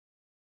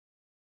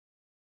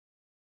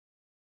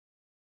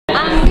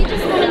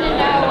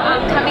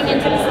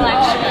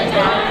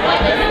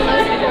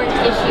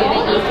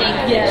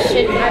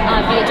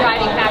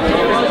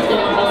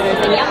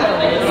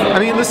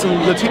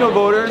listen, Latino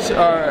voters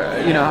are,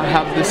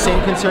 have the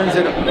same concerns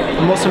that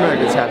most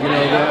Americans have.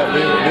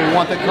 They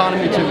want the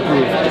economy to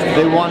improve.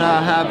 They want to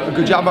have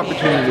good job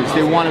opportunities.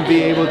 They want to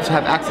be able to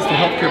have access to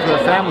healthcare for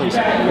their families.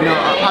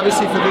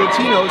 Obviously for the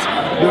Latinos,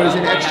 there is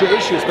an extra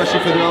issue, especially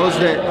for those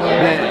that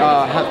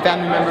have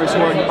family members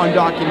who are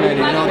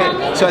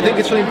undocumented. So I think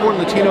it's really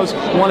important Latinos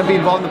want to be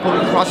involved in the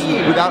political process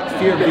without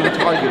fear of being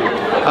targeted.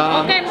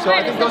 So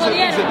I think those are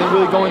things that they're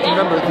really going to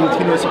remember that the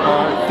Latinos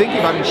are thinking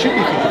about and should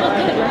be thinking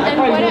about. And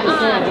what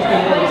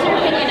is your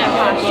opinion of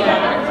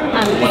Hofstra?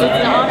 Because it's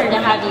an honor to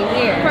have you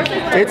here.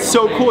 It's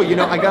so cool.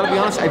 I gotta be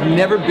honest, I've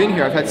never been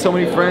here. I've had so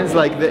many friends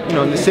like that,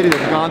 in the city that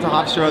have gone to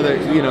Hofstra that,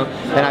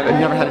 and I've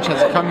never had a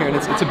chance to come here. And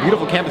it's a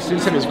beautiful campus.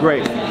 Student Center is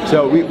great.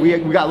 So we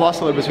got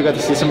lost a little bit, so we got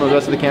to see some of the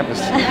rest of the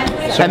campus.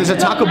 And there's a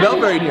Taco Bell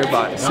very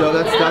nearby. So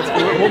that's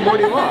what more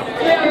do you want?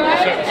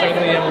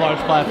 Certainly you have a large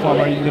platform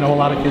where a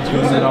lot of kids who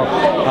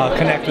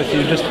connect with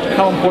you. Just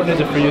how important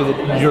is it for you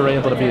that you're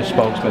able to be a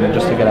spokesman and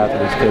just to get out to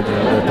these kids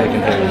and that they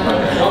can hear you?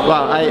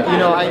 Well,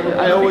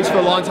 I always for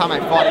a long time I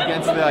fought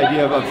against the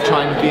idea of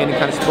trying to be any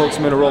kind of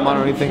spokesman or role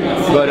model or anything.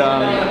 But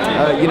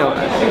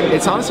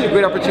it's honestly a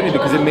great opportunity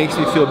because it makes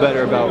me feel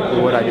better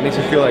about what I do. It makes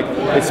me feel like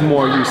it's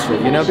more useful.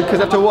 Because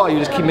after a while you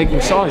just keep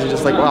making songs. You're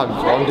just like, wow,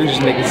 all I'm doing is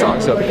just making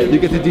songs. So you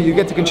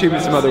get to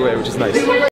contribute some other way, which is nice.